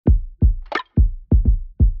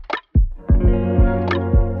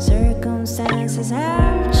faces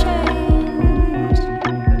have changed.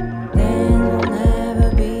 Things will never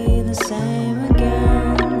be the same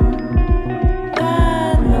again.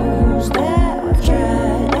 God knows that we've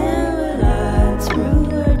tried and we lied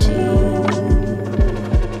through our teeth.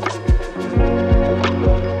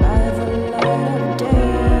 By the light of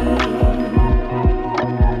day,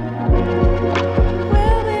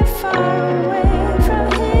 we'll be far away from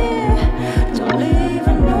here. Don't leave a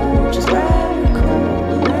note, just write a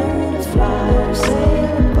code, learn to fly or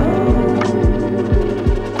sail a boat.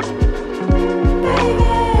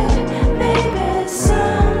 Baby, maybe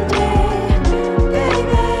someday,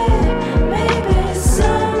 baby, maybe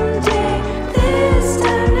someday, this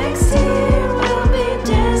time next year we'll be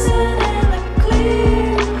dancing in the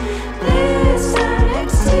clear. This time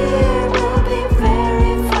next year we'll be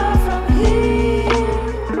very far from here.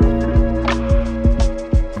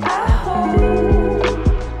 I hope.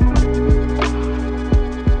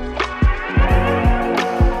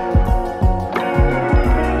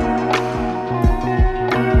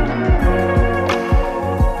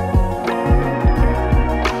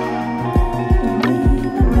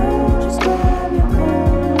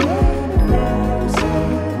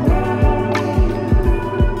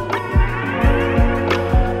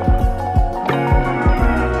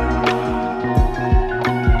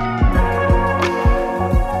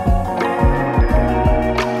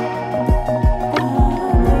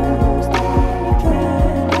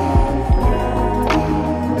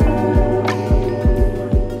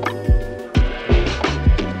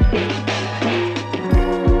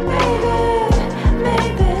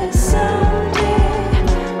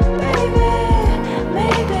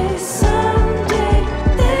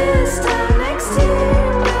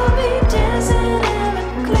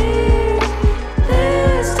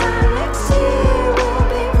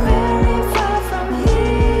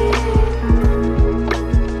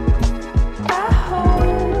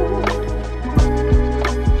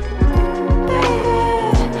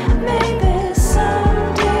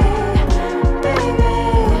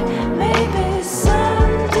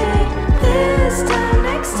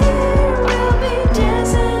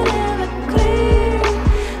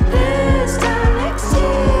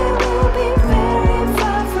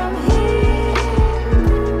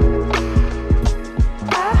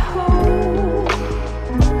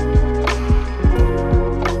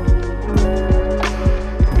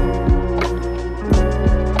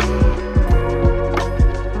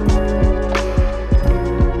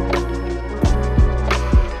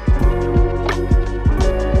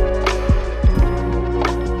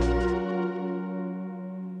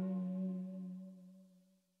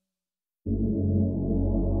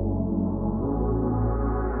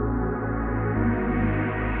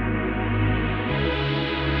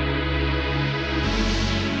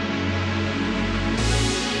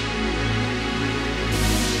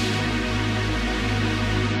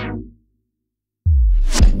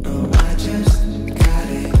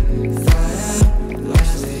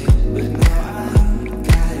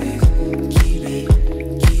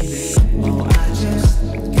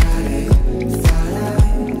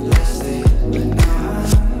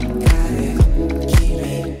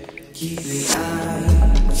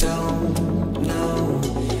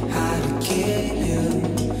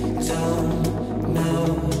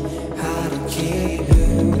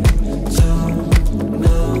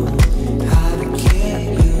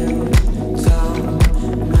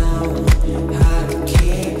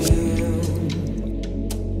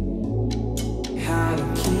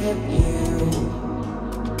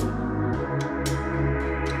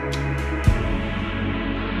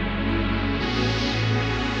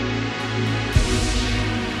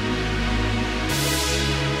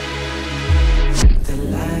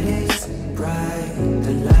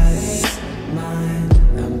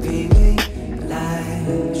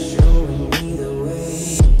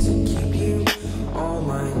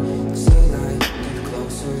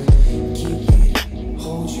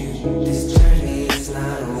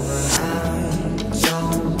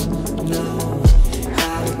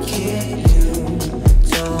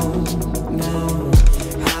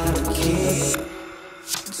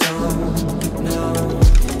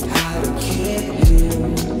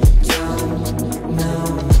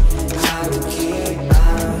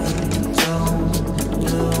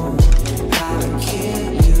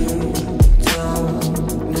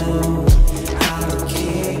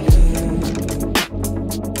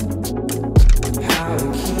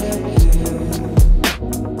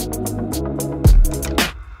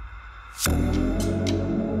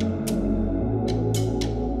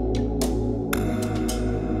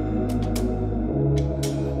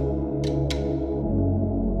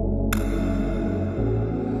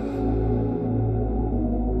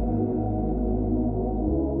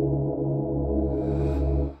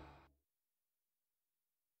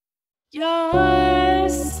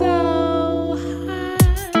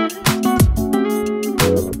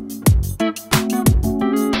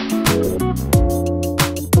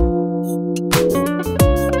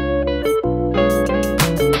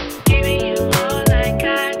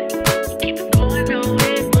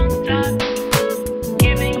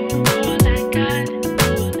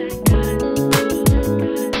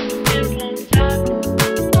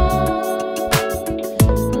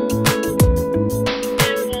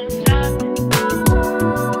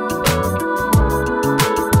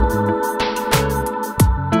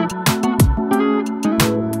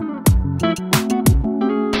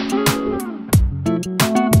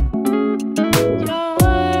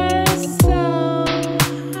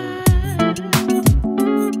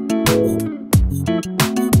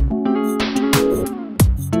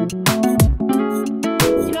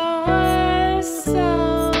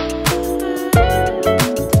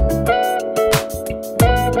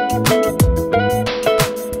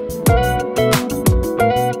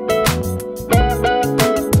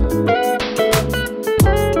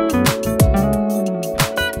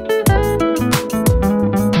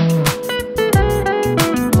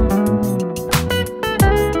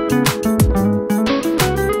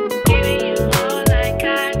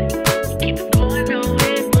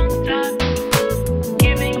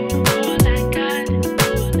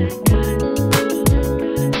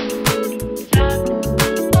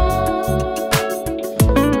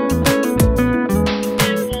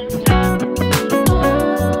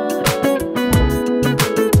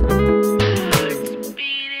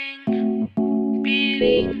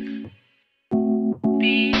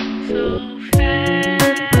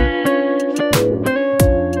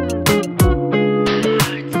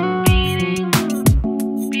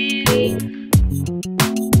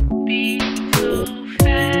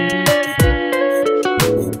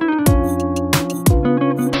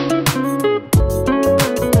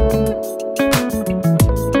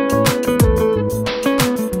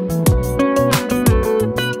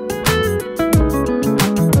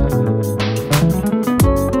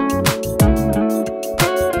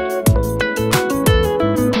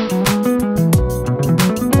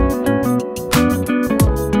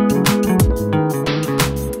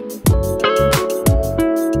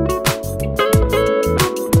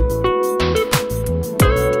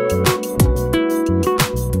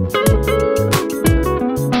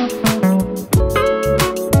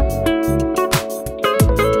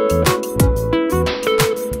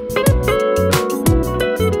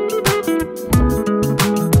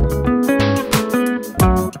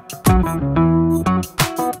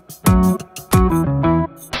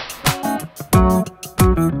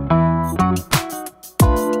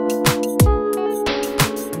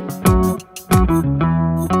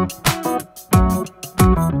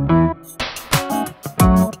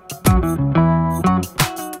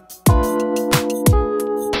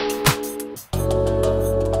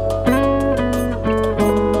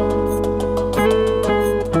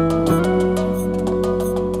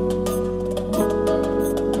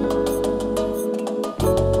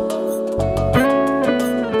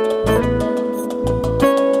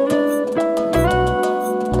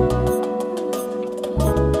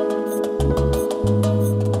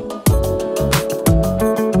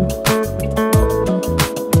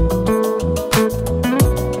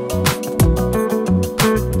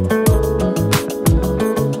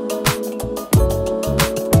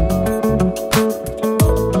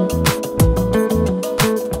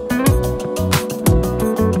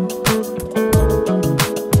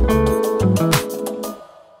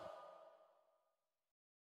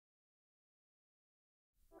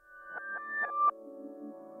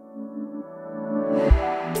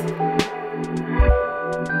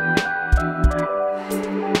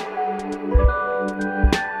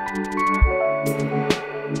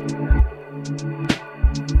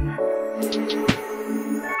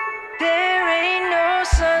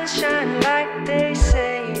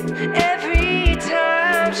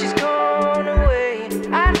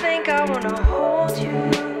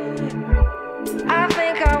 I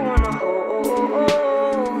think I wanna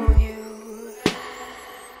hold you.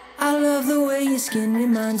 I love the way your skin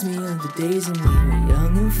reminds me of the days when we were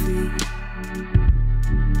young and free.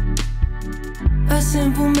 A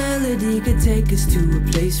simple melody could take us to a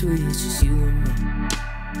place where it's just you and me.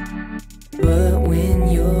 But when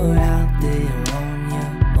you're out there on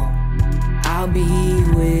your own, I'll be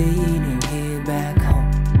waiting here back home,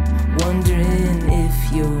 wondering if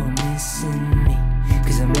you're missing me,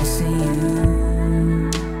 'cause I'm missing you.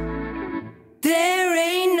 There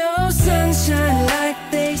ain't no sunshine like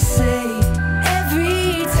they say.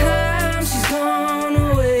 Every time she's gone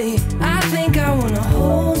away, I think I wanna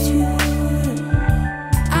hold you.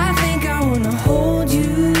 I think I wanna hold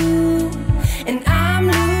you. And I'm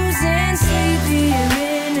losing sleep here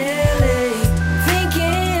in LA,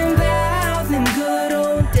 thinking about them good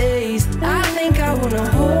old days. I think I wanna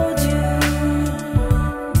hold you.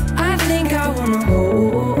 I think I wanna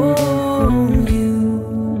hold you.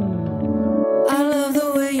 I love the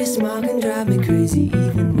way your smile can drive me crazy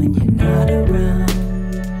even when you're not around.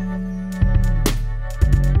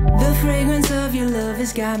 The fragrance of your love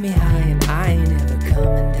has got me high and I ain't ever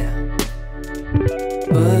coming down.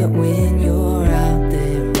 But when you're out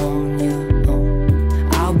there on your own,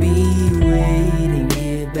 I'll be waiting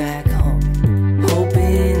here back home,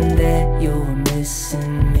 hoping that you're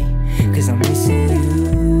missing me, 'cause I'm missing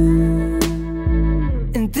you.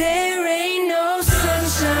 And there ain't no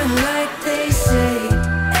sunshine like they say.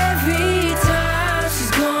 Every time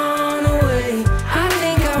she's gone away, I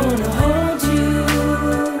think I wanna hold you.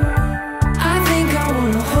 I think I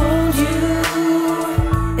wanna hold you.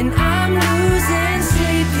 And I'm losing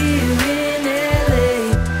sleep here in LA,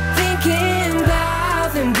 thinking about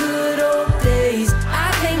them good old days. I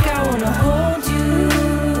think I wanna hold you.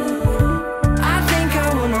 I think I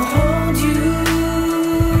wanna hold you.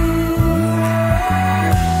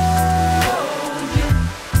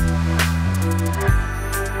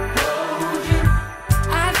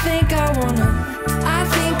 I think I wanna, I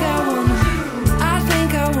think I wanna, I think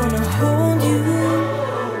I wanna hold you.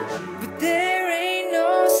 But there ain't no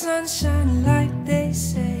sunshine like they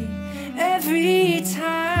say. Every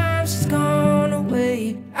time she's gone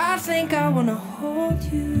away, I think I wanna hold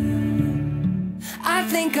you. I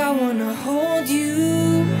think I wanna hold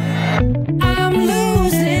you. I'm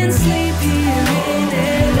losing sleep here in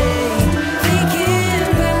LA, thinking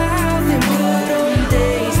about them good old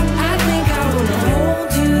days. I think I wanna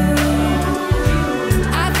hold you.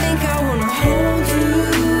 I think I wanna hold you.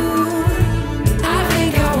 I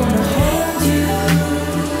think I wanna hold you.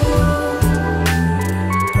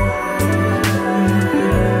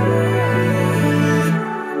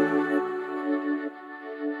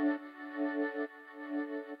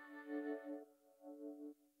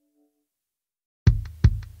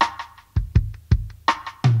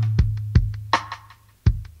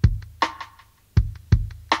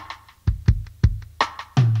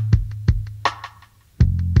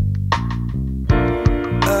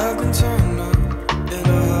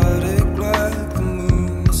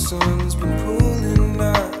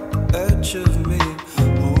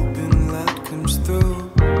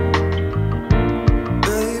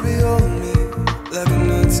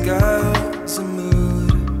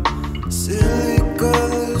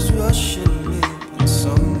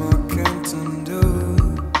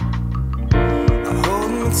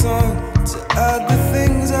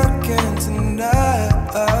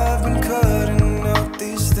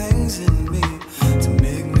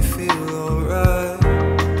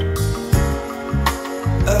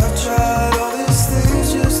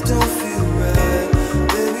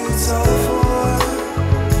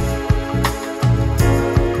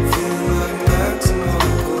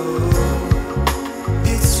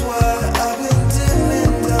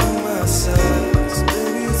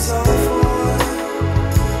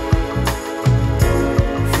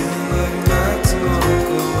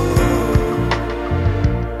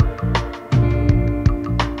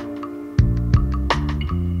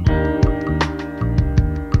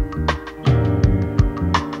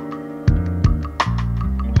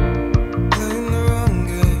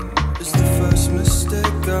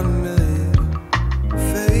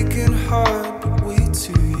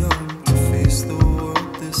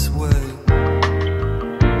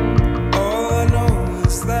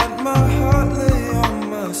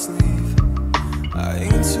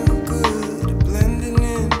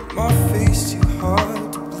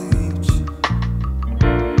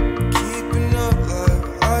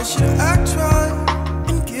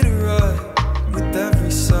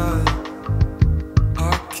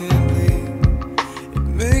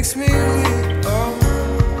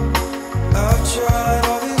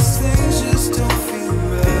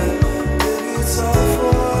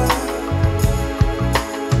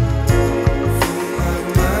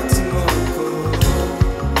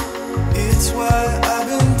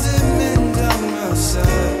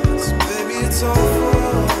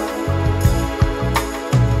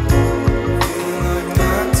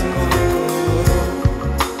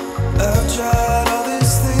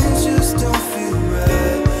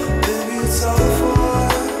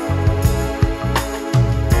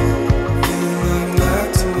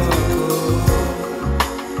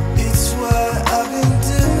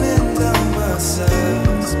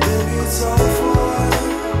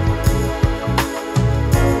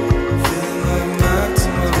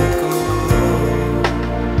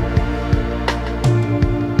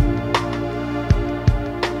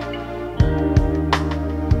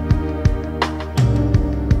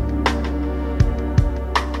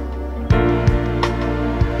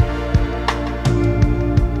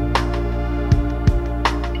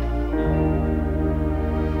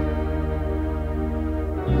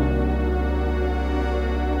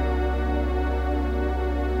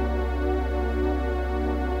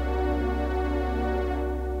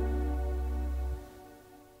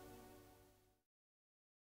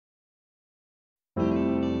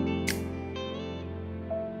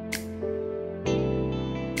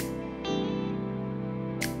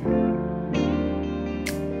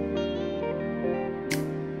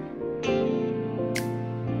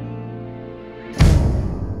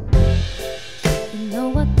 You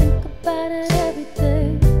know I think about it every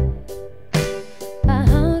day. But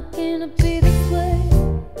how can it be this way?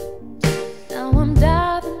 Now I'm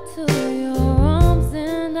diving to your arms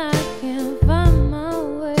and I can't find my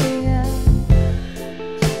way out.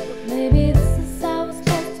 But maybe this is how it's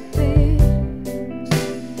supposed to be.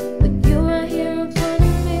 With you right here in front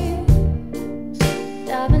of me,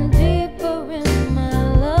 diving deeper in my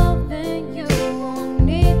love, and you won't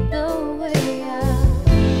need the way out.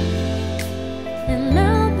 And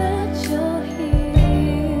now that you're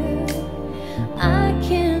here, I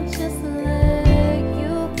can't just let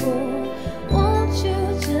you go. Won't you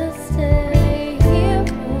just stay here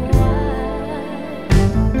for a while?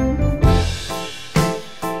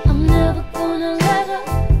 I'm never gonna let up,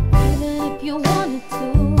 even if you wanted to.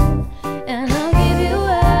 And I'll give you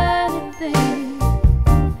anything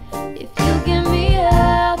if you give me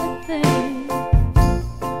everything.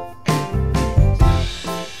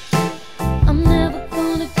 I'm never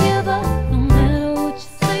gonna give up, no matter what you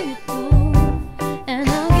say you do. And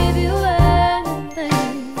I'll give you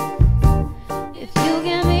anything if you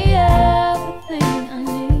give me everything I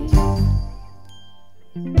need.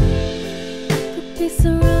 Could be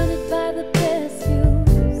surrounded by the best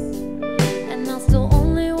views, and I'll still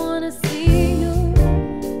only wanna see you.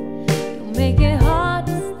 You make it hard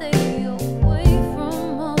to stay away from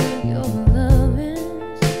all of your loving.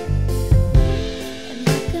 And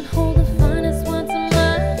you can hold the finest wine to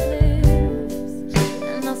my lips,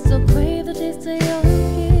 and I'll still crave the taste of your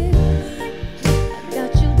kiss. I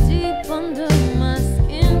got you deep under my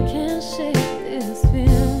skin, can't shake this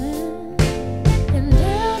feeling. And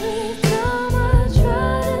every time I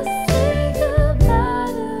try to say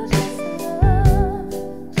goodbye to this love,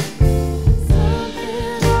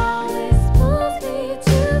 something always pulls me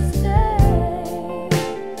to stay.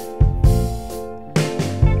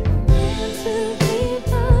 In too deep,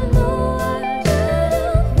 I know I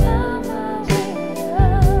could've found my way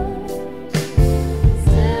out.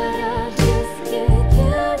 Instead, I just get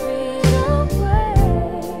carried away.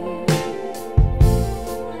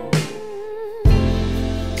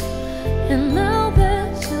 And now that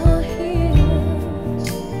you're here,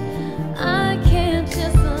 I can't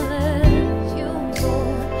just let you go.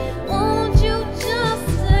 Won't you just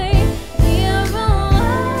stay here a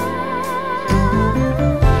while?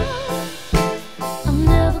 I'm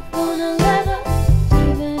never gonna let up,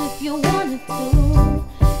 even if you wanted to.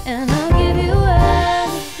 And I'll give you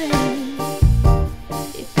anything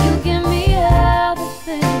if you give me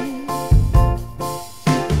everything.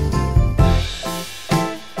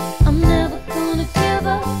 I'm never gonna give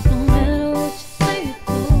up, no matter what you say you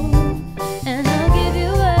do. And I'll give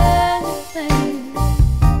you anything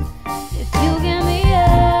if you give me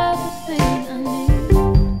everything I need.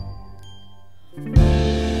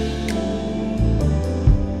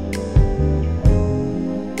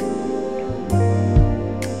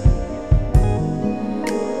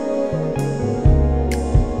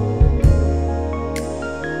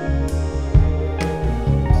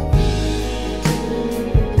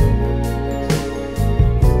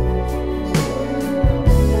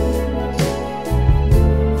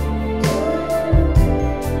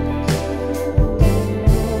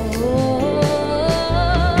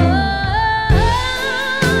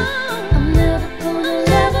 I'm never gonna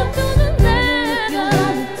let up, even if you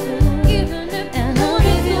wanted to. And I'll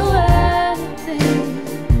give you anything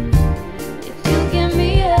if you give me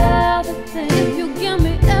everything. If you give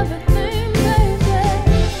me everything, baby.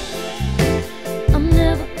 I'm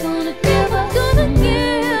never gonna give up,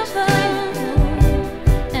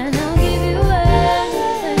 and I'll give you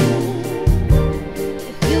anything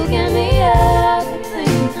if you give me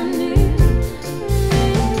everything I need.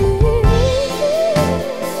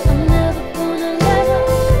 I'm never gonna let up,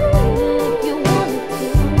 even if you wanted to.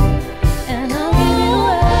 And I'll give you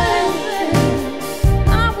anything.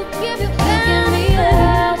 I will give you anything.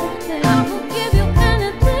 I will give you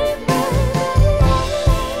anything, baby.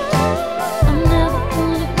 I'm never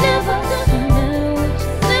gonna give up, no matter what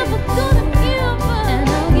you never gonna give up. And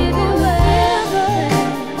I'll give you everything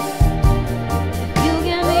if you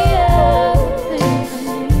give me everything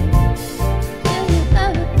I need. Give you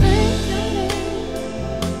everything you need.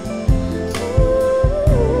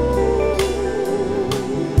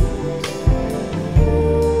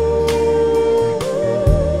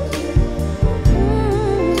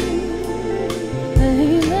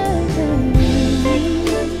 Baby.